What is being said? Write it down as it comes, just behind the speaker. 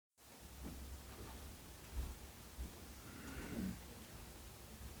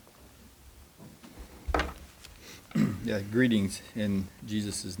Greetings in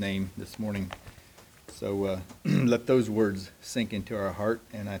Jesus' name this morning. So let those words sink into our heart,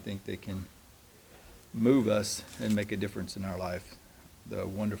 and I think they can move us and make a difference in our life. The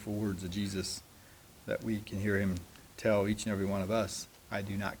wonderful words of Jesus that we can hear him tell each and every one of us, I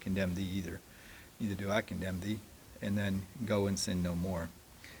do not condemn thee either. Neither do I condemn thee. And then go and sin no more.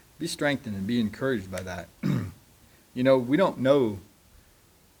 Be strengthened and be encouraged by that. We don't know.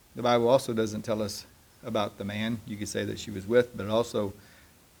 The Bible also doesn't tell us about the man you could say that she was with, but it also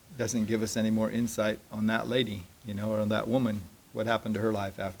doesn't give us any more insight on that lady, or on that woman, what happened to her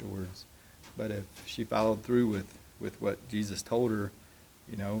life afterwards. But if she followed through with what Jesus told her,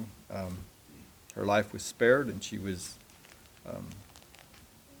 her life was spared, and she was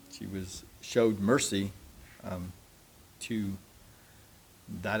showed mercy to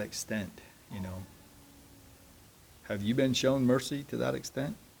that extent. Have you been shown mercy to that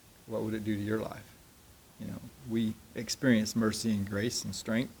extent? What would it do to your life? We experience mercy and grace and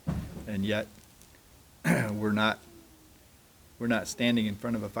strength, and yet we're not standing in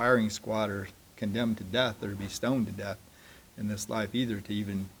front of a firing squad or condemned to death or to be stoned to death in this life either, to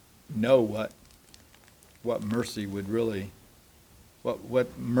even know what mercy would really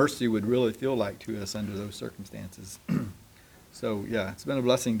feel like to us under those circumstances. So it's been a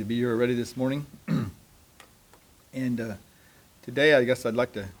blessing to be here already this morning. And today I guess I'd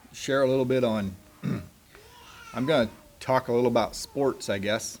like to share a little bit on I'm going to talk a little about sports, I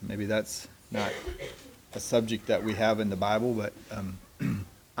guess. Maybe that's not a subject that we have in the Bible, but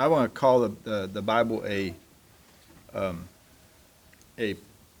I want to call the Bible in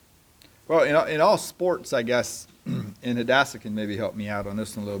all sports, I guess, and Hadassah can maybe help me out on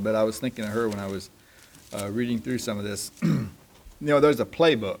this one a little bit. I was thinking of her when I was reading through some of this. There's a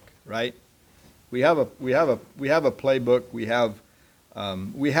playbook, right? We have a playbook. We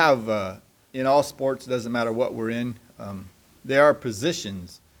have in all sports, doesn't matter what we're in, there are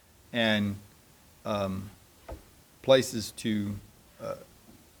positions and places to,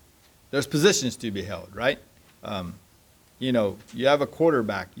 there's positions to be held, right? You have a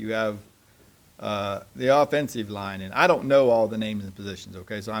quarterback, you have the offensive line, and I don't know all the names and positions,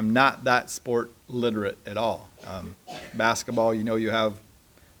 okay? So I'm not that sport literate at all. Basketball, you have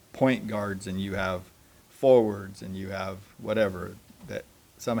point guards, and you have forwards, and you have whatever.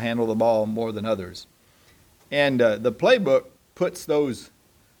 Some handle the ball more than others. And the playbook puts those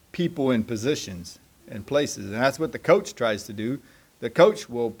people in positions and places. And that's what the coach tries to do. The coach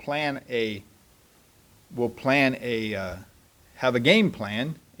will have a game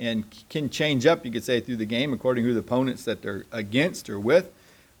plan and can change up, you could say, through the game according to the opponents that they're against or with,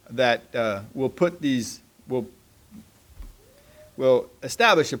 that will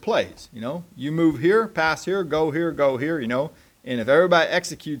establish a plays. You move here, pass here, go here, and if everybody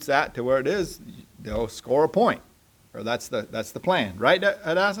executes that to where it is, they'll score a point. Or that's the plan, right,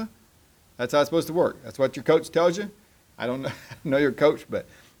 Hadassah? That's how it's supposed to work. That's what your coach tells you. I don't know your coach, but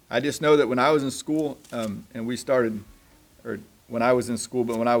I just know that when I was in school, when I was in school,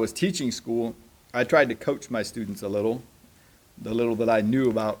 but when I was teaching school, I tried to coach my students a little. The little that I knew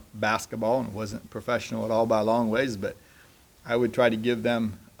about basketball, and wasn't professional at all by long ways, but I would try to give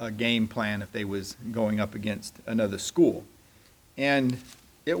them a game plan if they was going up against another school. And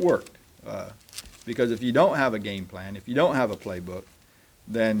it worked, because if you don't have a game plan, if you don't have a playbook,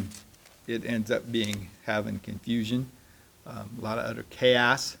 then it ends up having confusion, a lot of other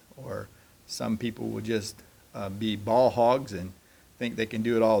chaos, or some people will just be ball hogs and think they can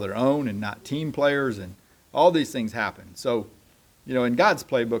do it all their own and not team players, and all these things happen. So, in God's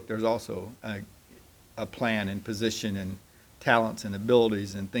playbook, there's also a plan and position and talents and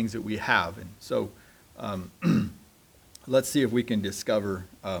abilities and things that we have. And so let's see if we can discover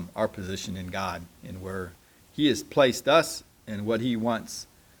our position in God and where he has placed us and what he wants,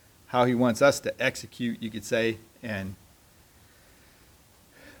 how he wants us to execute, you could say, and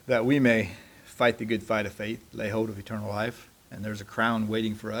that we may fight the good fight of faith, lay hold of eternal life, and there's a crown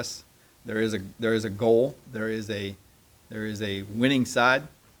waiting for us. There is a goal, there is a winning side,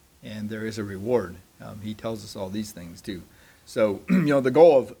 and there is a reward. He tells us all these things too. So, the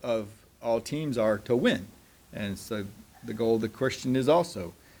goal of all teams are to win. And so the goal of the Christian is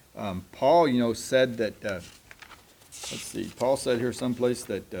also. Paul, said that, let's see, Paul said here someplace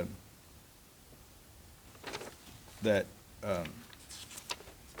that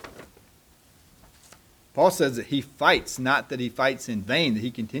Paul says that he fights, not that he fights in vain, that he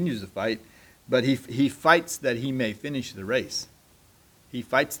continues to fight, but he fights that he may finish the race. He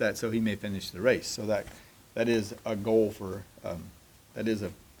fights that so he may finish the race. So that is a goal for, that is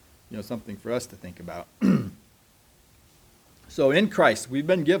something for us to think about. So in Christ, we've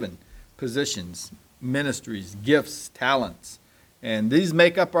been given positions ministries, gifts, talents, and these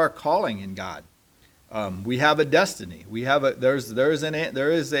make up our calling in God. We have a destiny. We have there is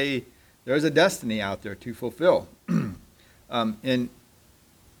a destiny out there to fulfill, and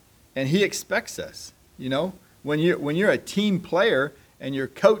He expects us. You know, when you're a team player and your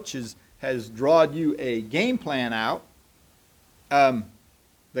coach has drawn you a game plan out,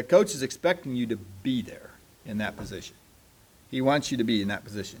 the coach is expecting you to be there in that position. He wants you to be in that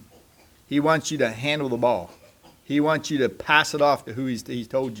position. He wants you to handle the ball. He wants you to pass it off to who he's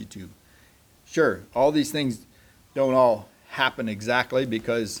told you to. Sure, all these things don't all happen exactly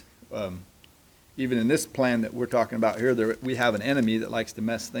because even in this plan that we're talking about here, we have an enemy that likes to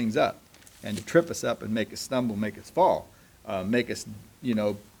mess things up and to trip us up and make us stumble, make us fall, make us,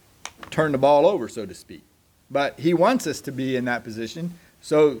 turn the ball over, so to speak. But he wants us to be in that position,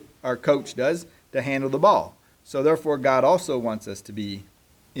 so our coach does, to handle the ball. So therefore, God also wants us to be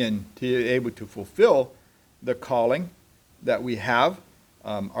to be able to fulfill the calling that we have,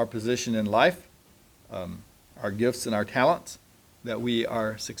 our position in life, our gifts and our talents, that we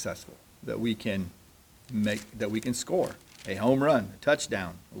are successful, that we can score a home run, a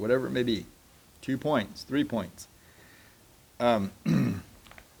touchdown, or whatever it may be, 2 points, 3 points.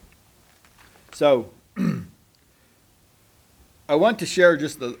 So I want to share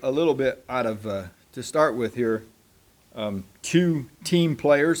just a little bit out of, to start with here, 2 team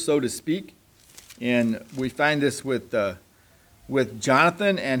players, so to speak. And we find this with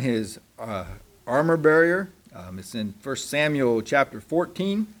Jonathan and his armor bearer. It's in 1 Samuel chapter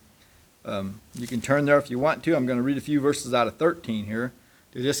 14. You can turn there if you want to. I'm going to read a few verses out of 13 here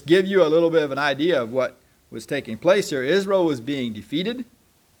to just give you a little bit of an idea of what was taking place here. Israel was being defeated,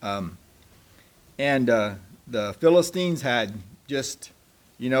 and the Philistines had just,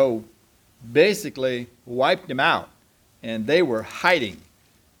 basically wiped them out, and they were hiding.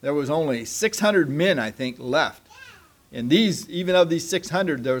 There was only 600 men, I think, left. And even of these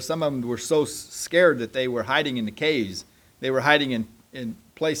 600, some of them were so scared that they were hiding in the caves. They were hiding in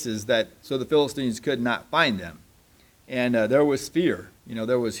places so the Philistines could not find them. And there was fear.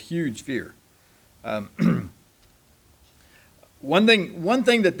 There was huge fear. One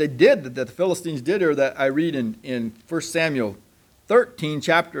thing that they did, that the Philistines did here, that I read in 1 Samuel 13,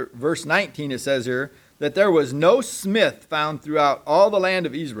 verse 19, it says here, that there was no smith found throughout all the land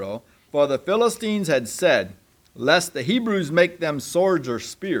of Israel, for the Philistines had said, lest the Hebrews make them swords or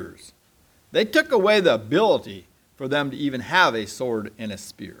spears. They took away the ability for them to even have a sword and a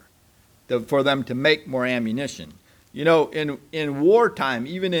spear, for them to make more ammunition. In wartime,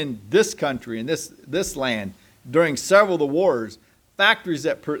 even in this country, in this land, during several of the wars, factories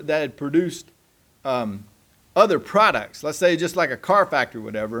that had produced other products, let's say just like a car factory or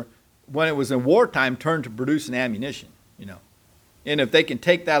whatever, when it was in wartime, turned to producing ammunition, And if they can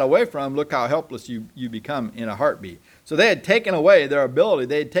take that away from them, look how helpless you become in a heartbeat. So they had taken away their ability.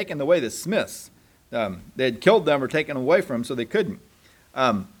 They had taken away the smiths. They had killed them or taken away from them, so they couldn't.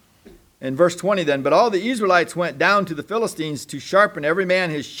 In verse 20 then, but all the Israelites went down to the Philistines to sharpen every man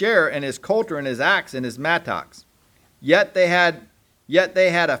his share and his coulter and his axe and his mattocks. Yet they had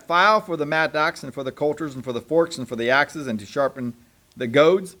a file for the mattocks and for the coulters and for the forks and for the axes and to sharpen the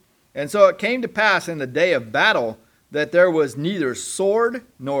goads. And so it came to pass in the day of battle that there was neither sword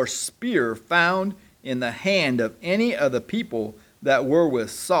nor spear found in the hand of any of the people that were with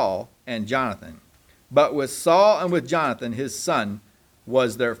Saul and Jonathan. But with Saul and with Jonathan his son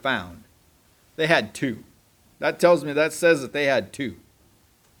was there found. They had 2. That says that they had 2.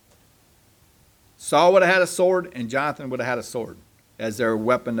 Saul would have had a sword and Jonathan would have had a sword as their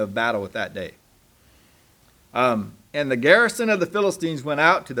weapon of battle at that day. And the garrison of the Philistines went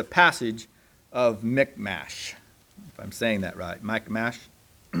out to the passage of Michmash, if I'm saying that right, Michmash.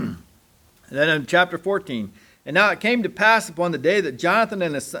 And then in chapter 14, and now it came to pass upon the day that Jonathan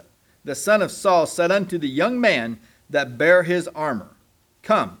and the son of Saul said unto the young man that bare his armor,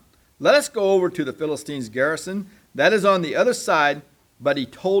 come, let us go over to the Philistines' garrison that is on the other side, but he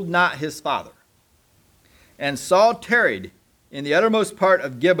told not his father. And Saul tarried in the uttermost part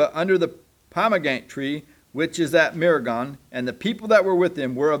of Gibeah under the pomegranate tree, which is at Miragon, and the people that were with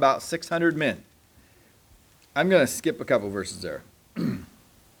him were about 600 men. I'm going to skip a couple verses there. And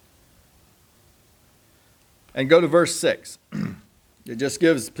go to verse 6. It just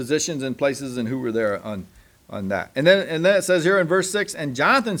gives positions and places and who were there on that. And then it says here in verse 6, and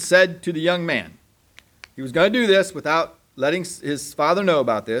Jonathan said to the young man, he was going to do this without letting his father know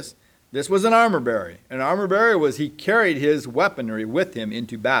about this. This was an armor bearer. An armor bearer was he carried his weaponry with him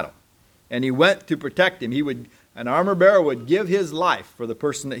into battle. And he went to protect him. An armor bearer would give his life for the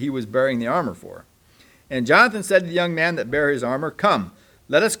person that he was bearing the armor for. And Jonathan said to the young man that bare his armor, come,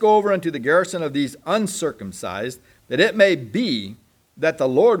 let us go over unto the garrison of these uncircumcised, that it may be that the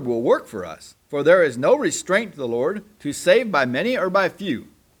Lord will work for us. For there is no restraint to the Lord to save by many or by few.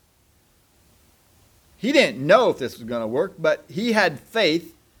 He didn't know if this was going to work, but he had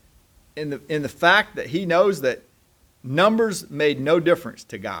faith in the fact that he knows that numbers made no difference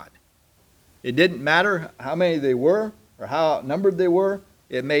to God. It didn't matter how many they were or how outnumbered they were.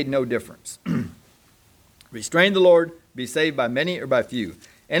 It made no difference. Restrain the Lord, be saved by many or by few.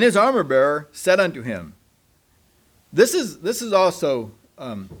 And his armor bearer said unto him, this is also,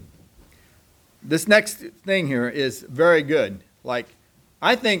 this next thing here is very good. Like,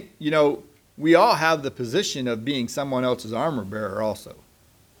 I think, we all have the position of being someone else's armor bearer also.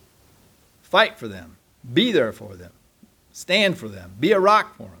 Fight for them. Be there for them. Stand for them. Be a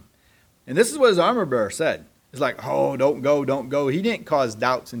rock for them. And this is what his armor bearer said. It's like, oh, don't go, don't go. He didn't cause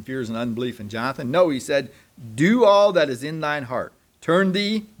doubts and fears and unbelief in Jonathan. No, he said, do all that is in thine heart. Turn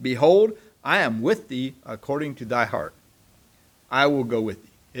thee, behold, I am with thee according to thy heart. I will go with thee.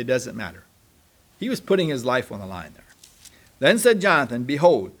 It doesn't matter. He was putting his life on the line there. Then said Jonathan,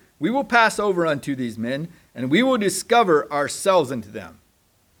 behold, we will pass over unto these men, and we will discover ourselves unto them.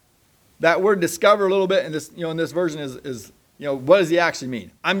 That word discover a little bit in this, in this version is what does he actually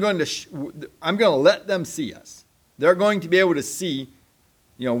mean? I'm going to let them see us. They're going to be able to see,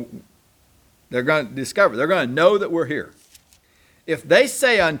 they're going to discover. They're going to know that we're here. If they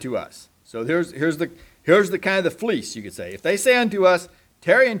say unto us, so here's the kind of the fleece, you could say. If they say unto us,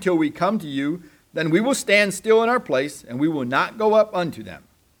 tarry until we come to you, then we will stand still in our place, and we will not go up unto them.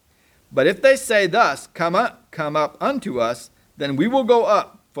 But if they say thus, come up unto us, then we will go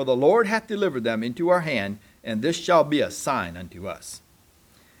up, for the Lord hath delivered them into our hand, and this shall be a sign unto us.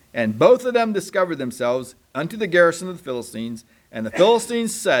 And both of them discovered themselves unto the garrison of the Philistines, and the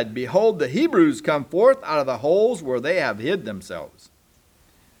Philistines said, behold, the Hebrews come forth out of the holes where they have hid themselves.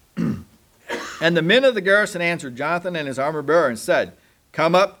 And the men of the garrison answered Jonathan and his armor bearer and said,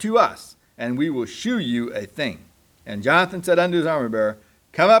 come up to us, and we will shew you a thing. And Jonathan said unto his armor bearer,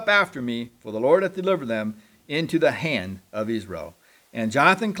 come up after me, for the Lord hath delivered them into the hand of Israel. And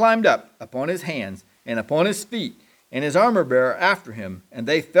Jonathan climbed up upon his hands and upon his feet, and his armor bearer after him. And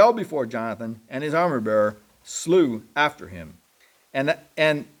they fell before Jonathan, and his armor bearer slew after him. And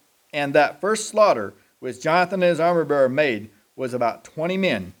that first slaughter which Jonathan and his armor bearer made was about 20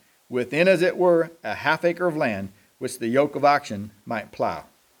 men, within as it were a half acre of land, which the yoke of oxen might plow.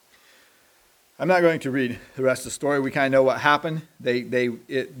 I'm not going to read the rest of the story. We kind of know what happened. Fear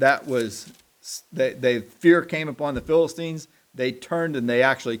came upon the Philistines. They turned and they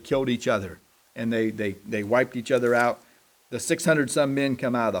actually killed each other. And they wiped each other out. The 600 some men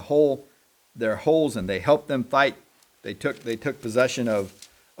come out of their holes, and they helped them fight. They took possession of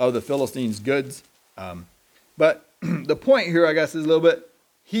the Philistines' goods. But the point here, I guess, is a little bit,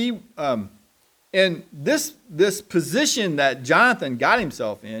 in this position that Jonathan got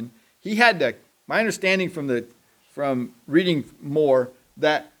himself in, he had to, my understanding from reading more,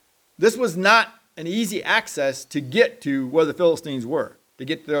 that this was not an easy access to get to where the Philistines were, to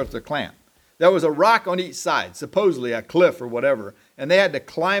get there to the camp. There was a rock on each side, supposedly a cliff or whatever, and they had to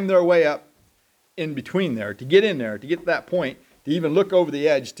climb their way up in between there to get in there, to get to that point, to even look over the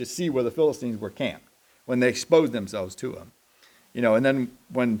edge to see where the Philistines were camped when they exposed themselves to them. And then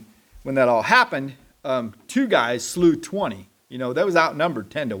when that all happened, 2 guys slew 20. That was outnumbered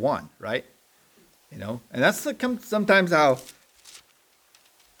 10-1, right? And that's sometimes how,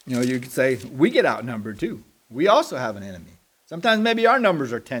 you could say we get outnumbered too. We also have an enemy. Sometimes maybe our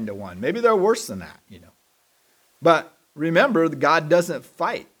numbers are 10-1. Maybe they're worse than that, But remember, God doesn't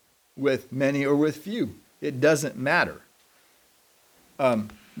fight with many or with few. It doesn't matter.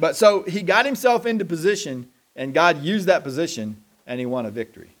 But so he got himself into position, and God used that position, and he won a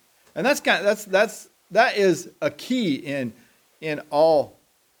victory. And that is a key in all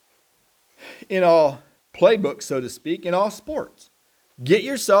playbooks, so to speak, in all sports. Get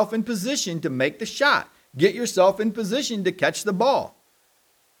yourself in position to make the shot. Get yourself in position to catch the ball.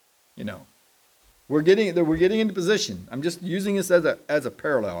 We're getting into position. I'm just using this as a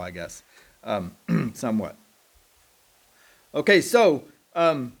parallel, I guess, somewhat. Okay, so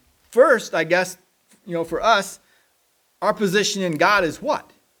first, I guess, for us, our position in God is what?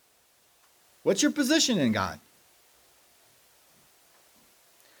 What's your position in God?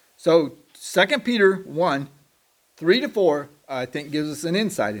 So 2 Peter 1, 3-4, I think gives us an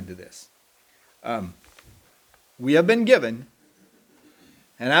insight into this. We have been given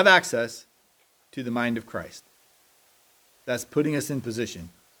and have access to the mind of Christ. That's putting us in position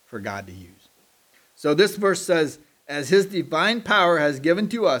for God to use. So this verse says, as his divine power has given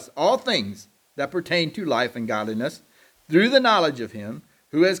to us all things that pertain to life and godliness, through the knowledge of him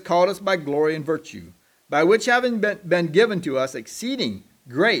who has called us by glory and virtue, by which having been given to us exceeding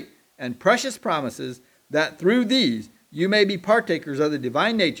great and precious promises, that through these you may be partakers of the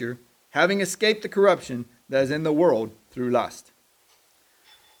divine nature, having escaped the corruption that is in the world through lust.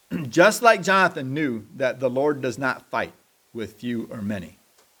 Just like Jonathan knew that the Lord does not fight with few or many,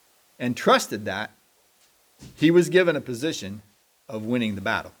 and trusted that, he was given a position of winning the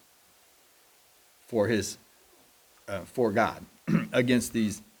battle for God against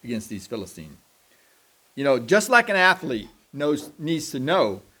these Philistines. Just like an athlete needs to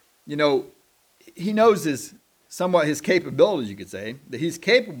know, he knows his capabilities, you could say, that he's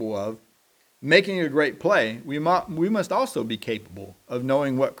capable of making a great play. We must also be capable of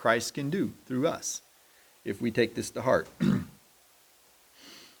knowing what Christ can do through us if we take this to heart.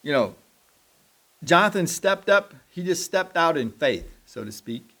 Jonathan stepped up. He just stepped out in faith, so to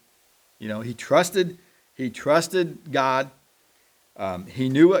speak. He trusted God. He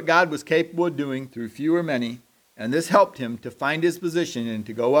knew what God was capable of doing through few or many, and this helped him to find his position and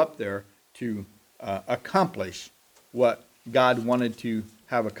to go up there to accomplish what God wanted to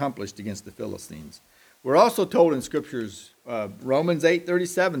have accomplished against the Philistines. We're also told in Scriptures, Romans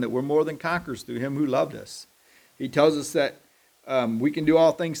 8:37, that we're more than conquerors through him who loved us. He tells us that we can do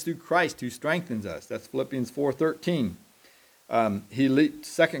all things through Christ who strengthens us. That's Philippians 4:13.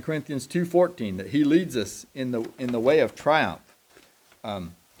 2 Corinthians 2:14, that he leads us in the way of triumph.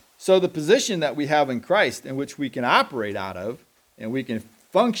 So the position that we have in Christ, in which we can operate out of and we can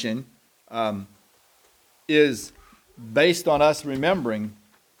function, is based on us remembering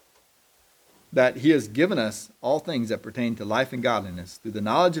that he has given us all things that pertain to life and godliness through the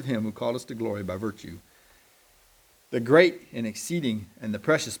knowledge of him who called us to glory by virtue. The great and exceeding and the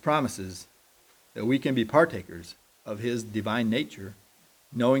precious promises that we can be partakers of his divine nature,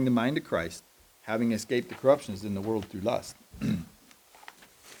 knowing the mind of Christ, having escaped the corruptions in the world through lust.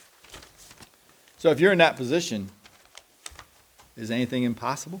 So if you're in that position, is anything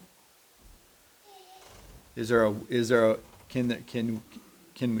impossible? Can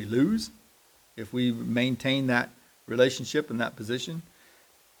we lose if we maintain that relationship and that position?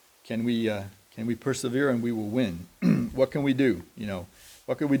 Can we persevere and we will win? What can we do?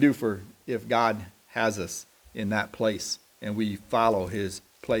 What can we do if God has us in that place and we follow his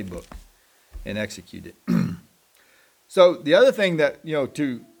playbook and execute it? So the other thing that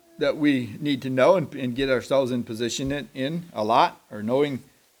that we need to know and get ourselves in position in a lot, or knowing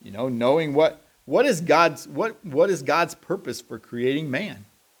what is God's purpose for creating man?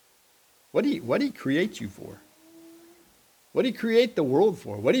 What did he create you for? What did he create the world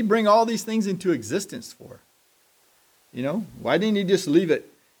for? What did he bring all these things into existence for? Why didn't he just leave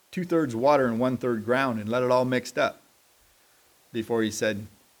it 2/3 water and 1/3 ground and let it all mixed up before he said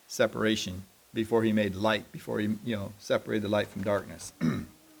separation, before he made light, before he separated the light from darkness?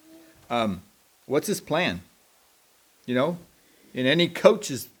 What's his plan? In any coach,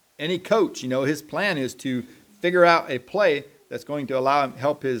 his plan is to figure out a play that's going to allow him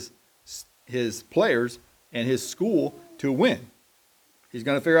help his players and his school to win. He's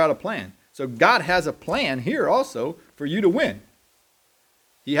going to figure out a plan. So God has a plan here also for you to win.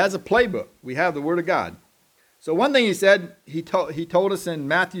 He has a playbook. We have the Word of God. So one thing he said, he told us in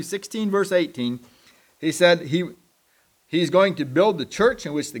Matthew 16, verse 18, he said he's going to build the church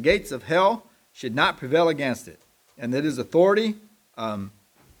in which the gates of hell should not prevail against it, and that his authority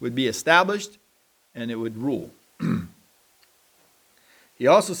would be established and it would rule. He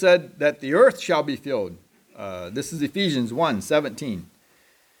also said that the earth shall be filled. This is Ephesians 1:17.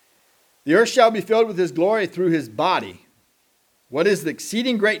 The earth shall be filled with his glory through his body. What is the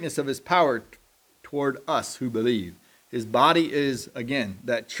exceeding greatness of his power toward us who believe? His body is, again,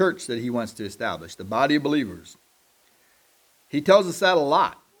 that church that he wants to establish, the body of believers. He tells us that a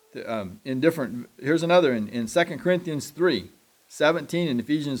lot. Here's another in 2 Corinthians 3:17 and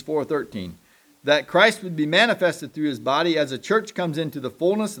Ephesians 4:13. That Christ would be manifested through his body as the church comes into the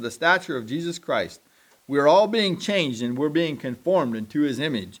fullness of the stature of Jesus Christ. We are all being changed and we're being conformed into his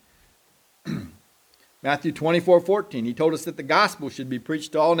image. Matthew 24:14, he told us that the gospel should be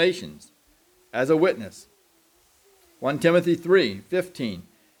preached to all nations as a witness. 1 Timothy 3:15,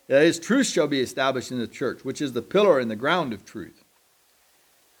 that his truth shall be established in the church, which is the pillar and the ground of truth.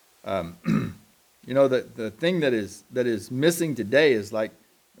 The thing that is missing today is like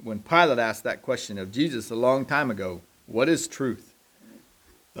when Pilate asked that question of Jesus a long time ago, what is truth?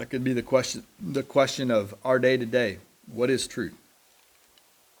 That could be the question of our day to day. What is truth?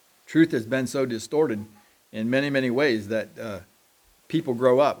 Truth has been so distorted in many, many ways that people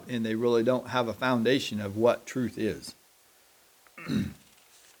grow up and they really don't have a foundation of what truth is.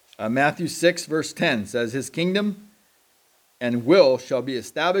 Matthew 6 verse 10 says, his kingdom and will shall be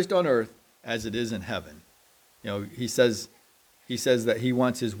established on earth as it is in heaven. He says that he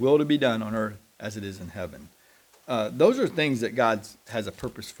wants his will to be done on earth as it is in heaven. Those are things that God has a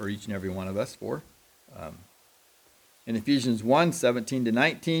purpose for each and every one of us for. In Ephesians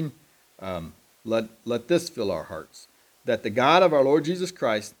 1:17-19, let this fill our hearts, that the God of our Lord Jesus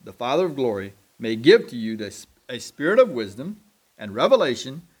Christ, the Father of glory, may give to you a spirit of wisdom and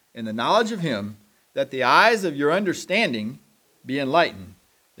revelation in the knowledge of him, that the eyes of your understanding be enlightened,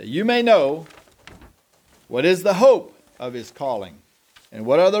 that you may know what is the hope of his calling, and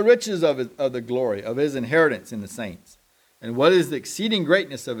what are the riches of the glory of his inheritance in the saints, and what is the exceeding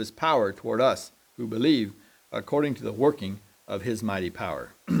greatness of his power toward us who believe, according to the working of his mighty power.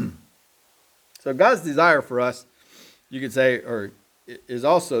 So God's desire for us, you could say, or is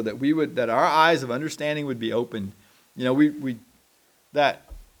also that our eyes of understanding would be opened. That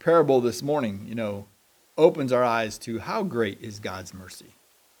parable this morning, opens our eyes to how great is God's mercy.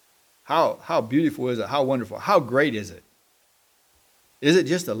 How beautiful is it? How wonderful? How great is it? Is it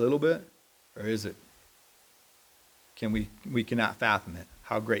just a little bit, or is it? We cannot fathom it.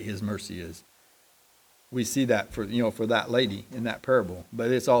 How great his mercy is. We see that for that lady in that parable,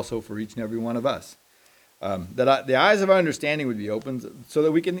 but it's also for each and every one of us. The eyes of our understanding would be opened so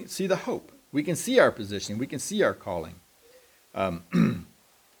that we can see the hope. We can see our position. We can see our calling.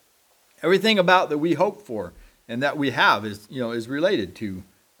 Everything about that we hope for and that we have is related to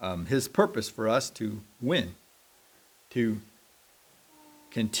his purpose for us to win, to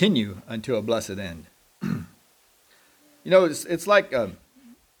continue unto a blessed end. It's like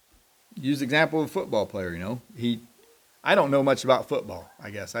use the example of a football player. I don't know much about football.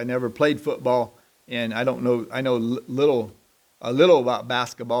 I guess I never played football, and I don't know. I know a little about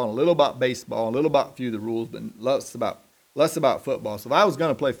basketball, and a little about baseball, a little about a few of the rules, but less about football. So if I was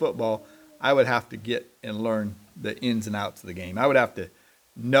going to play football, I would have to get and learn the ins and outs of the game. I would have to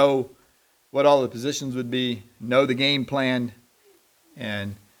know what all the positions would be, know the game plan,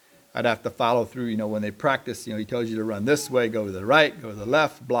 and I'd have to follow through. When they practice, he tells you to run this way, go to the right, go to the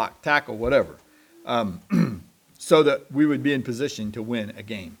left, block, tackle, whatever, so that we would be in position to win a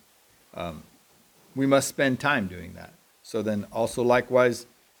game. We must spend time doing that. So then also likewise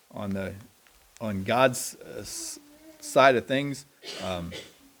on God's side of things, I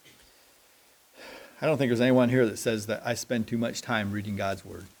don't think there's anyone here that says that I spend too much time reading God's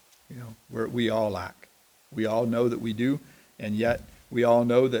word. We all lack. We all know that we do, and yet we all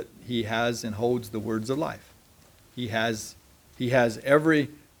know that he has and holds the words of life. He has every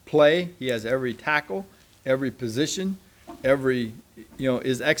play, he has every tackle, every position, every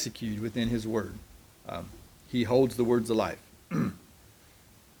is executed within his word. He holds the words of life.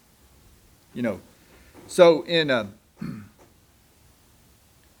 So in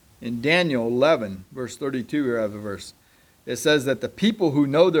Daniel 11, verse 32, we have a verse. It says that the people who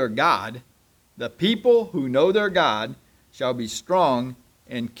know their God shall be strong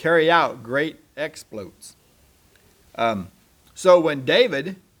and carry out great exploits. So when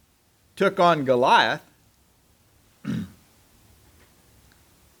David took on Goliath,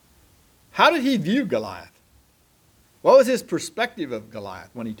 how did he view Goliath? What was his perspective of Goliath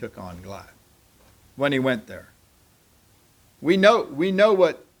when he took on Goliath? When he went there? We know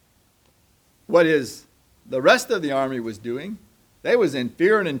what the rest of the army was doing. They was in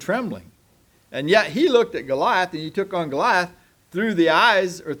fear and in trembling. And yet he looked at Goliath and he took on Goliath through the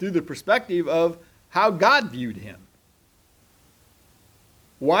eyes or through the perspective of how God viewed him.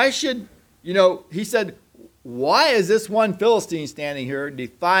 Why should, he said, why is this one Philistine standing here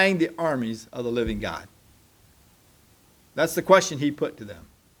defying the armies of the living God? That's the question he put to them.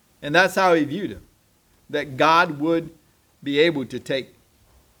 And that's how he viewed him. That God would be able to take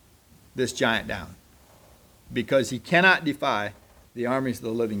this giant down. Because he cannot defy the armies of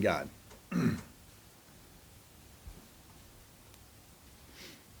the living God.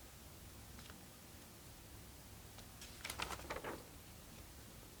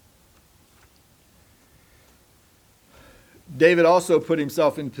 David also put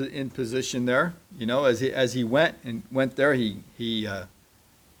himself in position there. As he went there, he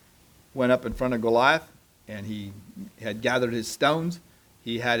went up in front of Goliath, and he had gathered his stones.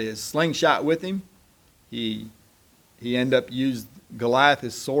 He had his slingshot with him. He ended up used Goliath,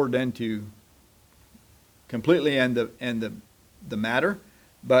 his sword, then to completely end the matter.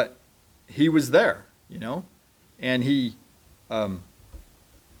 But he was there, and he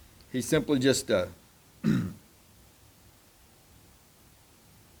simply just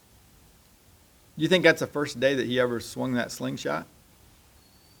you think that's the first day that he ever swung that slingshot?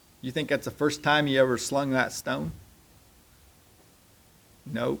 You think that's the first time he ever slung that stone?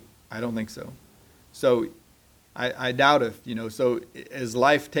 No, I don't think so. So I doubt if, so as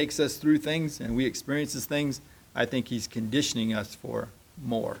life takes us through things and we experience things, I think he's conditioning us for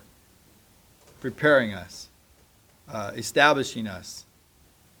more, preparing us, establishing us,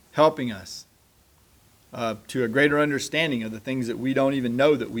 helping us to a greater understanding of the things that we don't even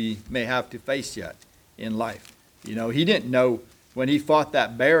know that we may have to face yet in life. He didn't know when he fought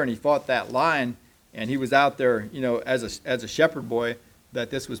that bear and he fought that lion and he was out there, as a shepherd boy, that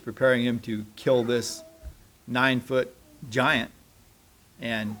this was preparing him to kill this 9-foot giant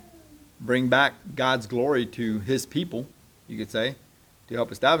and bring back God's glory to his people, you could say, to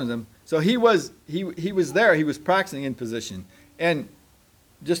help establish them. So he was there. He was practicing in position. And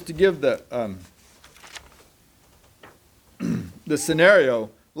just to give the the scenario,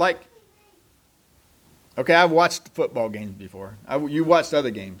 like, okay, I've watched football games before. You watched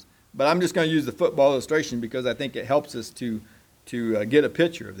other games, but I'm just going to use the football illustration because I think it helps us to get a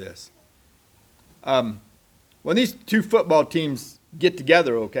picture of this. When these two football teams get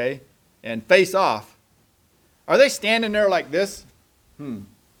together, okay, and face off, are they standing there like this?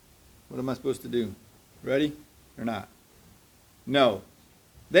 What am I supposed to do? Ready or not? No.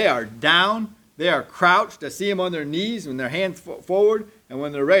 They are down. They are crouched. I see them on their knees with their hands forward, and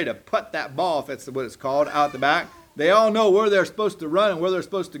when they're ready to put that ball, if that's what it's called, out the back, they all know where they're supposed to run and where they're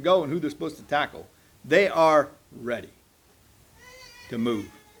supposed to go and who they're supposed to tackle. They are ready to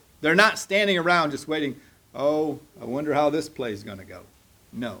move. They're not standing around just waiting, oh, I wonder how this play is going to go.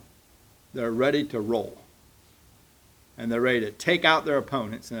 No. They're ready to roll. And they're ready to take out their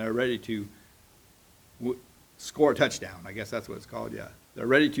opponents, and they're ready to score a touchdown. I guess that's what it's called, yeah. They're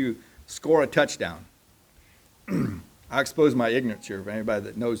ready to score a touchdown. I expose my ignorance here for anybody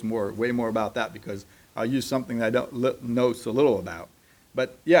that knows way more about that, because I'll use something that I don't know so little about.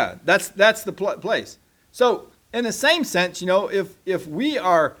 But yeah, that's the place. So in the same sense, if we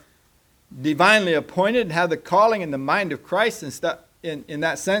are divinely appointed and have the calling and the mind of Christ and stuff in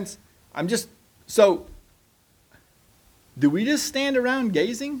that sense, do we just stand around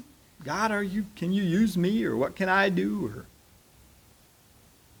gazing? God, can you use me, or what can I do? Or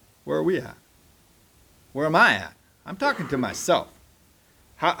where are we at? Where am I at? I'm talking to myself.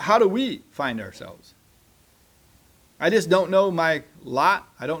 How do we find ourselves? I just don't know my lot.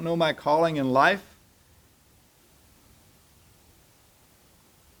 I don't know my calling in life.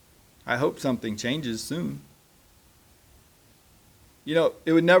 I hope something changes soon.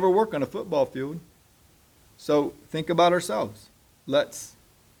 It would never work on a football field. So think about ourselves. Let's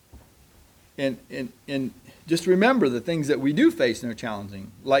and just remember the things that we do face and are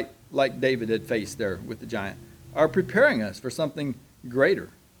challenging, like David had faced there with the giant, are preparing us for something greater.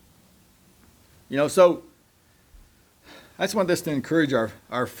 So I just want this to encourage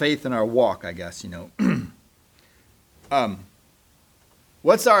our faith and our walk, I guess,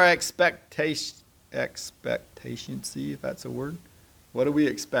 What's our expectation, if that's a word? What do we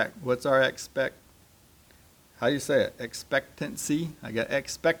expect? What's our how do you say it? Expectancy? I got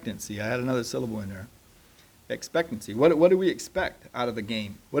expectancy. I had another syllable in there. Expectancy. What do we expect out of the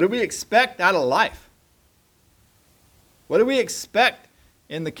game? What do we expect out of life? What do we expect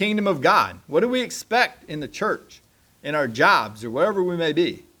in the kingdom of God? What do we expect in the church, in our jobs, or wherever we may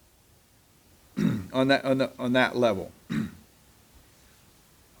be on that level?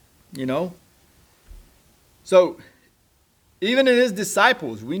 So even in his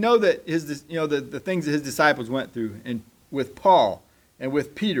disciples, we know that the things that his disciples went through, and with Paul and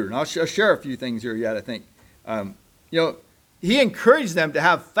with Peter, and I'll share a few things here yet, I think. He encouraged them to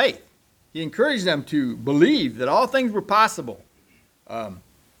have faith. He encouraged them to believe that all things were possible,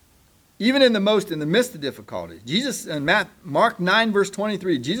 even in the midst of difficulties. Jesus, in Mark 9, verse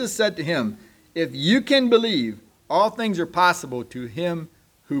 23, Jesus said to him, "If you can believe, all things are possible to him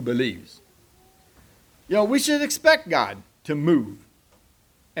who believes." We should expect God to move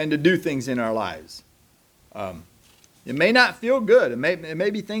and to do things in our lives. It may not feel good. It may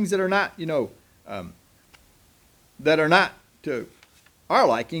be things that are not, that are not to our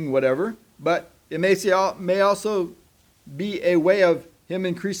liking, whatever. But it may also be a way of him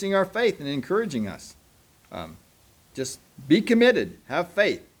increasing our faith and encouraging us. Just be committed. Have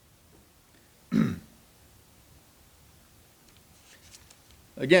faith.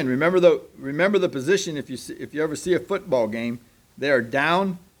 Again, remember the position. If you ever see a football game, they are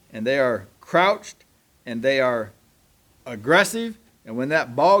down and they are crouched and they are aggressive. And when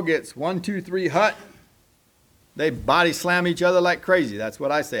that ball gets 1, 2, 3 hut, they body slam each other like crazy. That's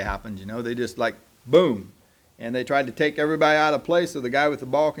what I say happens. They just like boom, and they try to take everybody out of place so the guy with the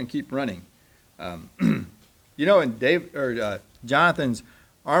ball can keep running. And Jonathan's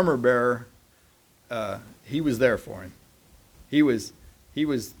armor bearer, he was there for him. He was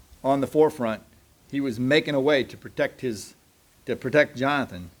on the forefront he was making a way to protect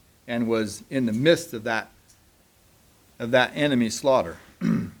Jonathan, and was in the midst of that enemy slaughter.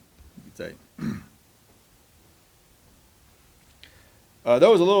 You could say. There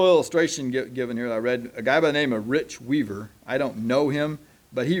was a little illustration given here that I read. A guy by the name of Rich Weaver. I don't know him,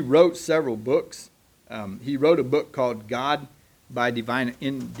 but he wrote several books. He wrote a book called God by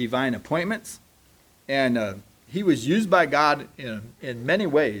Divine Appointments, and he was used by God in many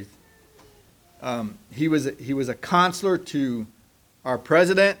ways. He was a counselor to our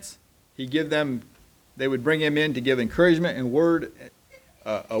presidents. They would bring him in to give encouragement and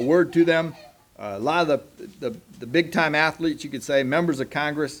a word to them. A lot of the big time athletes, you could say, members of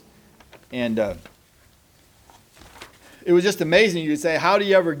Congress, and it was just amazing. You could say, how do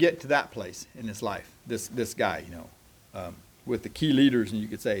you ever get to that place in his life? This guy, with the key leaders, and you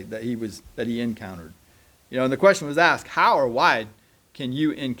could say that he encountered, and the question was asked, how or why can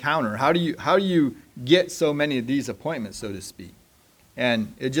you encounter? How do you get so many of these appointments, so to speak?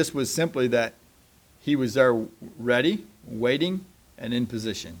 And it just was simply that he was there, ready, waiting, and in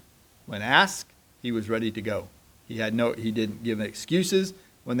position. When asked, he was ready to go. He didn't give excuses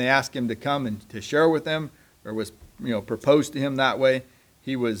when they asked him to come and to share with them, or was proposed to him that way.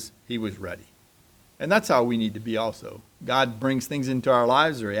 He was ready. And that's how we need to be also. God brings things into our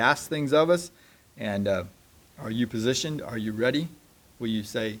lives, or he asks things of us, and are you positioned? Are you ready? Will you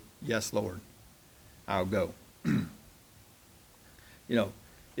say, yes, Lord, I'll go?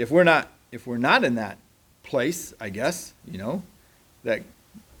 If we're not in that place, I guess, that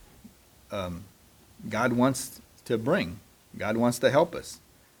God wants to bring. God wants to help us.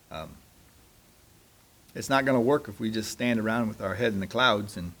 It's not going to work if we just stand around with our head in the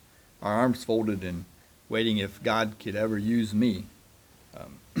clouds and our arms folded and waiting if God could ever use me.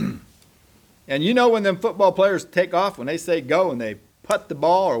 And when them football players take off, when they say go and they putt the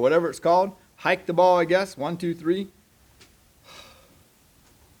ball or whatever it's called, hike the ball, I guess, 1, 2, 3.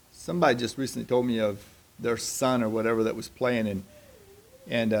 Somebody just recently told me of their son or whatever that was playing,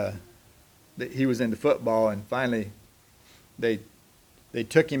 and he was into football, and finally they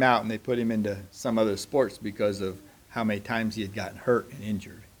took him out and they put him into some other sports because of how many times he had gotten hurt and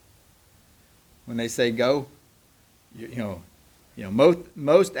injured. When they say go,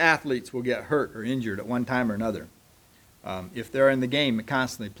 most athletes will get hurt or injured at one time or another. If they're in the game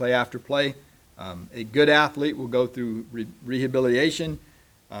constantly, play after play, a good athlete will go through rehabilitation.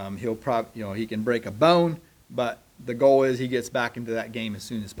 He can break a bone, but the goal is he gets back into that game as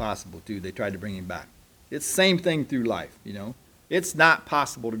soon as possible too. They tried to bring him back. It's the same thing through life, It's not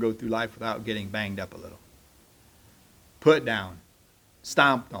possible to go through life without getting banged up a little. Put down,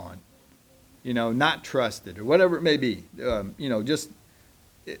 stomped on, not trusted, or whatever it may be. That's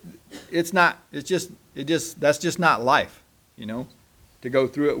just not life, to go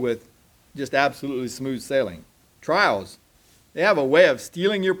through it with just absolutely smooth sailing. Trials, they have a way of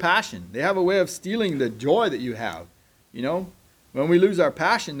stealing your passion. They have a way of stealing the joy that you have. When we lose our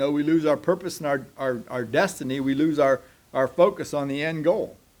passion, though, we lose our purpose and our destiny. We lose our focus on the end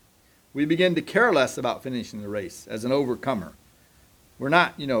goal. We begin to care less about finishing the race as an overcomer. We're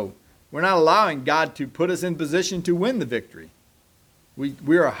not allowing God to put us in position to win the victory.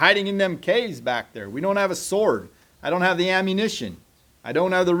 We are hiding in them caves back there. We don't have a sword. I don't have the ammunition. I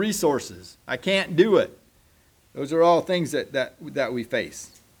don't have the resources. I can't do it. Those are all things that we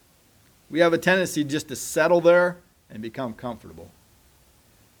face. We have a tendency just to settle there and become comfortable.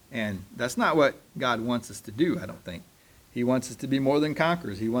 And that's not what God wants us to do, I don't think. He wants us to be more than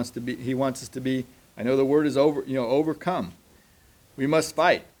conquerors. He wants us to be, I know the word is overcome. We must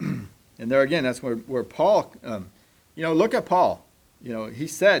fight. And there again, that's where Paul, look at Paul. He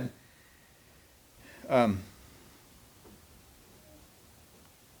said,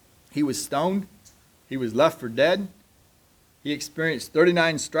 he was stoned. He was left for dead. He experienced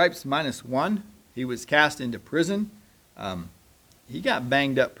 39 stripes minus 1. He was cast into prison. He got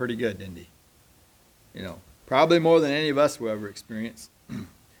banged up pretty good, didn't he? Probably more than any of us will ever experience.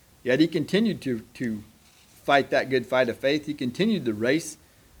 Yet he continued to fight that good fight of faith. He continued the race.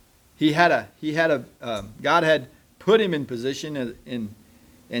 God had put him in position, and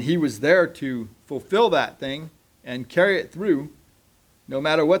he was there to fulfill that thing and carry it through, no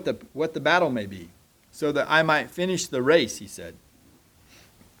matter what the battle may be, so that I might finish the race, he said.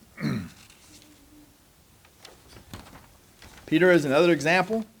 Peter is another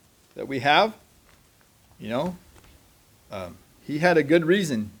example that we have. He had a good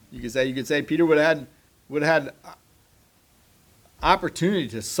reason. You could say Peter would have had opportunity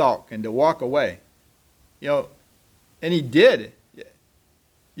to sulk and to walk away. And he did.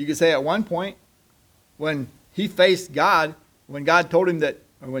 You could say at one point when he faced God, when God told him that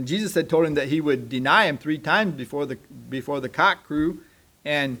when Jesus had told him that he would deny him 3 times before the cock crew,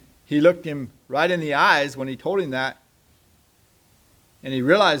 and he looked him right in the eyes when he told him that, and he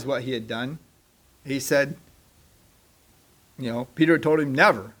realized what he had done, he said, Peter told him,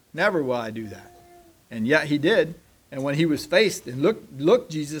 never will I do that. And yet he did. And when he was faced and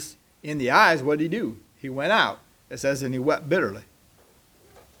looked Jesus in the eyes, what did he do? He went out. It says, and he wept bitterly.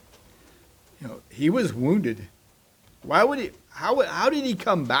 He was wounded. How did he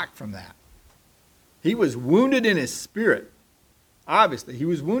come back from that? He was wounded in his spirit. Obviously, he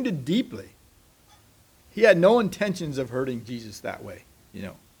was wounded deeply. He had no intentions of hurting Jesus that way,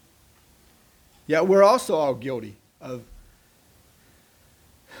 Yet we're also all guilty of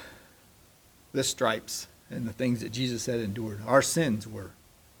the stripes and the things that Jesus had endured. Our sins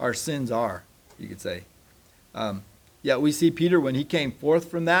are, you could say. Yet we see Peter when he came forth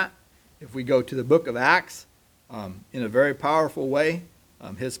from that. If we go to the book of Acts, in a very powerful way,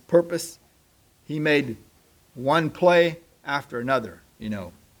 his purpose, he made one play after another.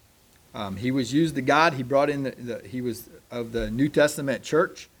 He was used to God. He brought in he was of the New Testament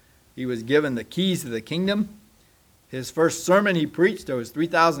church. He was given the keys to the kingdom. His first sermon he preached, there was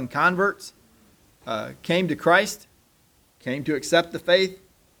 3,000 converts. Came to Christ, came to accept the faith.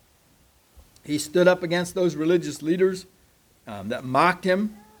 He stood up against those religious leaders that mocked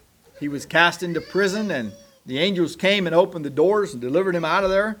him. He was cast into prison, and the angels came and opened the doors and delivered him out of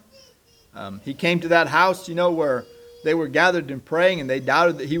there. He came to that house, where they were gathered and praying, and they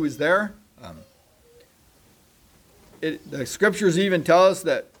doubted that he was there. The scriptures even tell us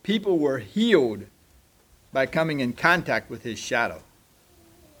that people were healed by coming in contact with his shadow.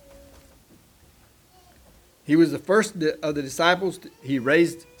 He was the first of the disciples. He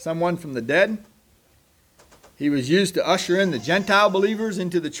raised someone from the dead. He was used to usher in the Gentile believers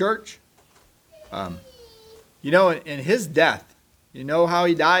into the church. In his death, how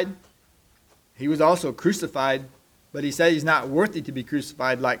he died? He was also crucified, but he said he's not worthy to be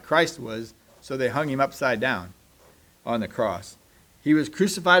crucified like Christ was, so they hung him upside down on the cross. He was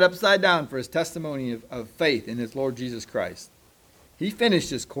crucified upside down for his testimony of faith in his Lord Jesus Christ. He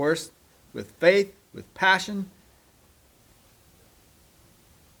finished his course with faith, with passion.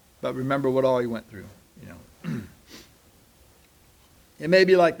 But remember what all he went through, It may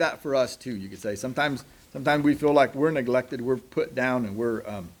be like that for us too, you could say. Sometimes we feel like we're neglected, we're put down, and we're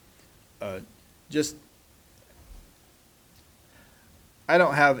I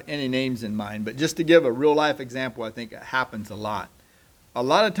don't have any names in mind, but just to give a real life example, I think it happens a lot. A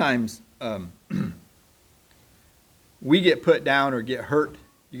lot of times we get put down or get hurt,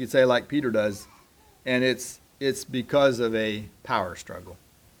 you could say like Peter does, and it's because of a power struggle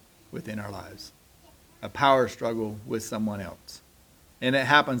within our lives, a power struggle with someone else. And it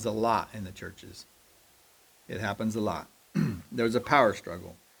happens a lot in the churches. It happens a lot. There's a power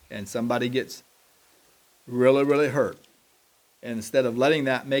struggle, and somebody gets really, really hurt. And instead of letting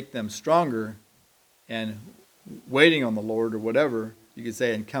that make them stronger and waiting on the Lord or whatever, you could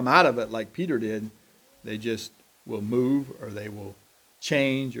say, and come out of it like Peter did, they just will move, or they will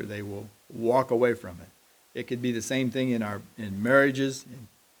change, or they will walk away from it. It could be the same thing in marriages.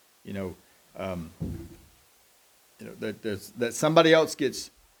 That somebody else gets,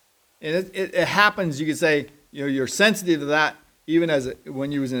 and it happens. You could say, you're sensitive to that even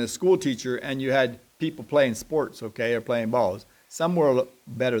when you was in a school teacher and you had people playing sports, okay, or playing balls. Some were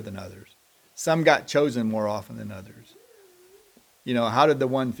better than others. Some got chosen more often than others. How did the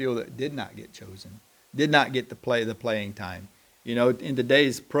one feel that did not get chosen, did not get to play the playing time? In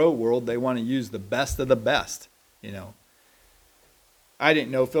today's pro world, they want to use the best of the best. I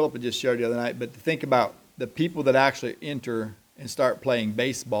didn't know, Philip had just shared the other night, but to think about the people that actually enter and start playing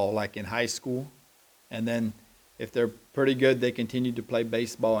baseball like in high school, and then if they're pretty good, they continue to play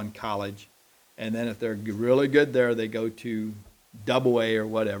baseball in college, and then if they're really good there, they go to AA or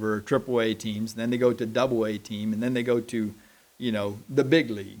whatever, or AAA teams, and then they go to AA team, and then they go to, the big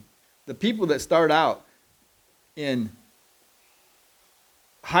league. The people that start out in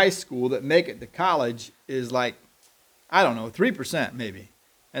high school that make it to college is like, 3% maybe.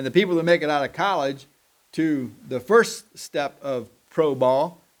 And the people that make it out of college to the first step of pro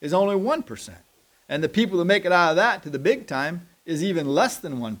ball is only 1%. And the people that make it out of that to the big time is even less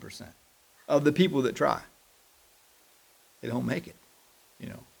than 1% of the people that try. They don't make it,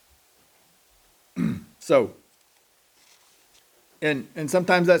 So, and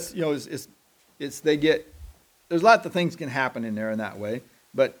sometimes that's, there's lots of things can happen in there in that way,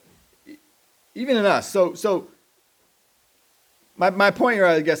 but even in us. So my point here,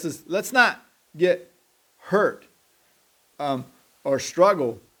 I guess, is let's not get hurt or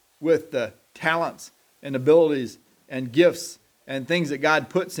struggle with the talents and abilities and gifts and things that God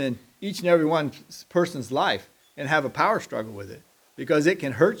puts in each and every one person's life and have a power struggle with it, because it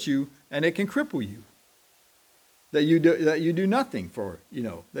can hurt you and it can cripple you. That you do nothing for,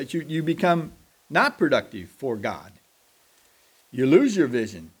 that you become not productive for God. You lose your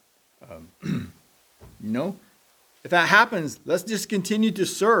vision. If that happens, let's just continue to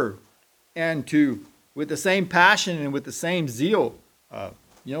serve and to, with the same passion and with the same zeal.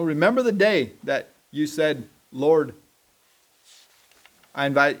 Remember the day that you said, Lord, I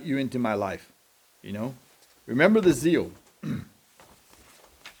invite you into my life. Remember the zeal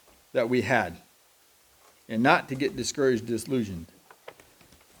that we had, and not to get discouraged, disillusioned.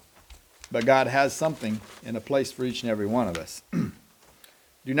 But God has something and a place for each and every one of us.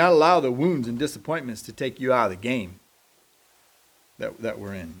 Do not allow the wounds and disappointments to take you out of the game that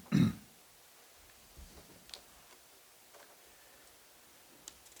we're in.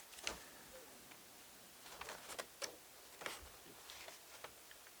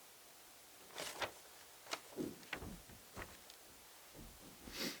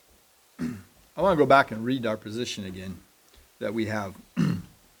 I want to go back and read our position again that we have. 2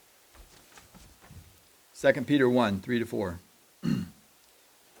 Peter 1, 3-4. There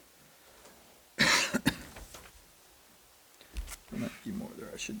might be more there.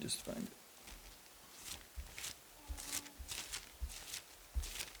 I should just find it.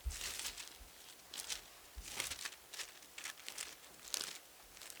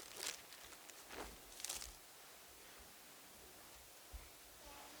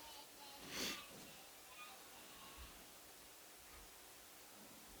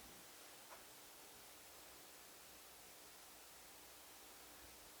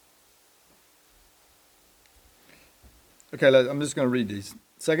 Okay, I'm just going to read these.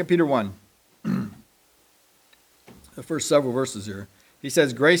 2 Peter 1, the first several verses here. He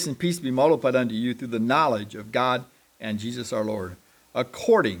says, grace and peace be multiplied unto you through the knowledge of God and Jesus our Lord,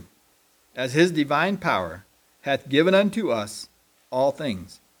 according as his divine power hath given unto us all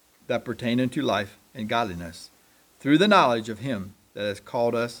things that pertain unto life and godliness, through the knowledge of him that has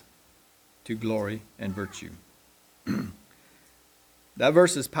called us to glory and virtue. That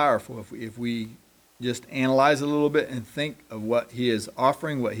verse is powerful if we just analyze a little bit and think of what he is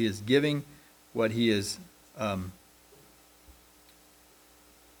offering, what he is giving, what he is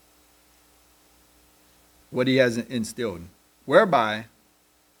what he has instilled, whereby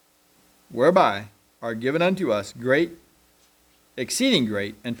are given unto us great, exceeding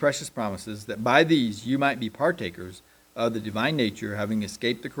great and precious promises, that by these you might be partakers of the divine nature, having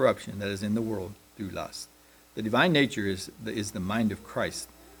escaped the corruption that is in the world through lust. The divine nature is the mind of Christ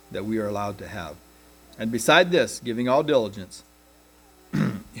that we are allowed to have. And beside this, giving all diligence,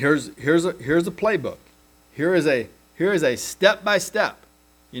 here's a playbook. Here is a step by step.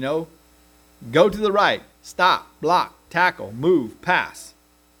 Go to the right, stop, block, tackle, move, pass.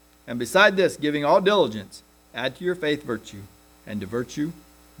 And beside this, giving all diligence, add to your faith virtue, and to virtue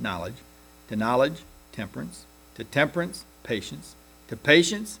knowledge, to knowledge temperance, to temperance patience, to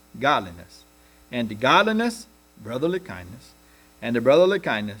patience godliness, and to godliness brotherly kindness, and to brotherly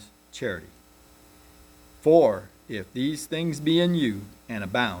kindness charity. For if these things be in you and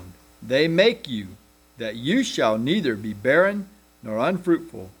abound, they make you that you shall neither be barren nor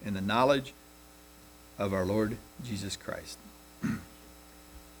unfruitful in the knowledge of our Lord Jesus Christ.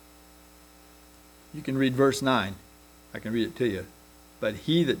 You can read verse 9. I can read it to you. But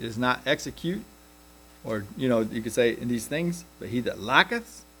he that does not execute, or you could say in these things, but he that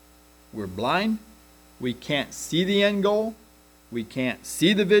lacketh, we're blind. We can't see the end goal. We can't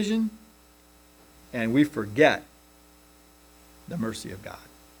see the vision. And we forget the mercy of God,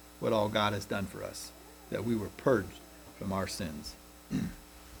 what all God has done for us, that we were purged from our sins.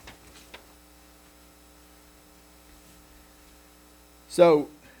 So,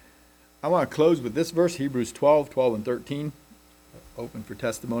 I want to close with this verse, Hebrews 12, 12 and 13. Open for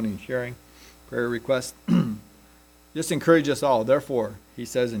testimony and sharing, prayer requests. Just encourage us all. Therefore, he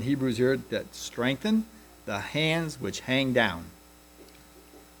says in Hebrews here, that strengthen the hands which hang down,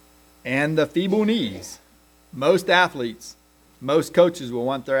 and the feeble knees. Most athletes, most coaches will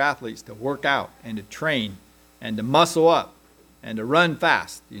want their athletes to work out and to train and to muscle up and to run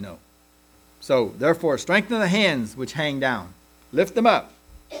fast, So, therefore, strengthen the hands which hang down. Lift them up.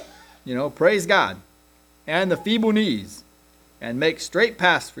 Praise God. And the feeble knees. And make straight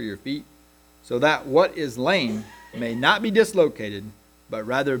paths for your feet, so that what is lame may not be dislocated, but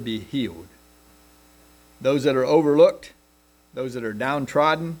rather be healed. Those that are overlooked, those that are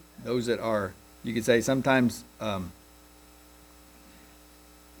downtrodden, those that are, you could say sometimes,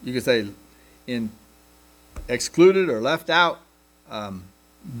 excluded or left out,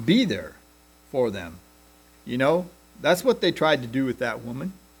 be there for them. That's what they tried to do with that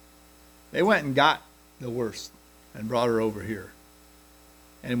woman. They went and got the worst and brought her over here.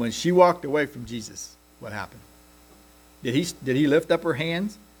 And when she walked away from Jesus, what happened? Did he lift up her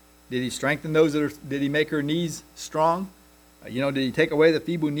hands? Did he strengthen those did he make her knees strong? Did he take away the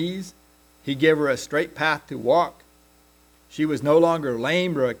feeble knees? He gave her a straight path to walk. She was no longer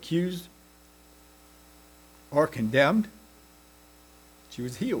lame or accused or condemned. She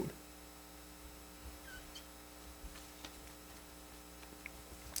was healed.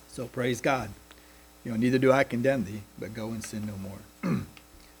 So praise God. Neither do I condemn thee, but go and sin no more.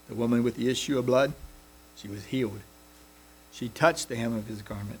 The woman with the issue of blood, she was healed. She touched the hem of his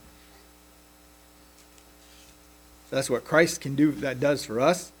garment. That's what Christ can do, that does for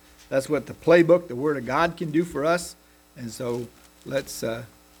us. That's what the playbook, the Word of God, can do for us. And so let's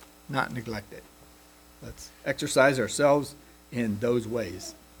not neglect it. Let's exercise ourselves in those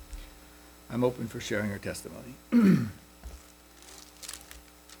ways. I'm open for sharing our testimony.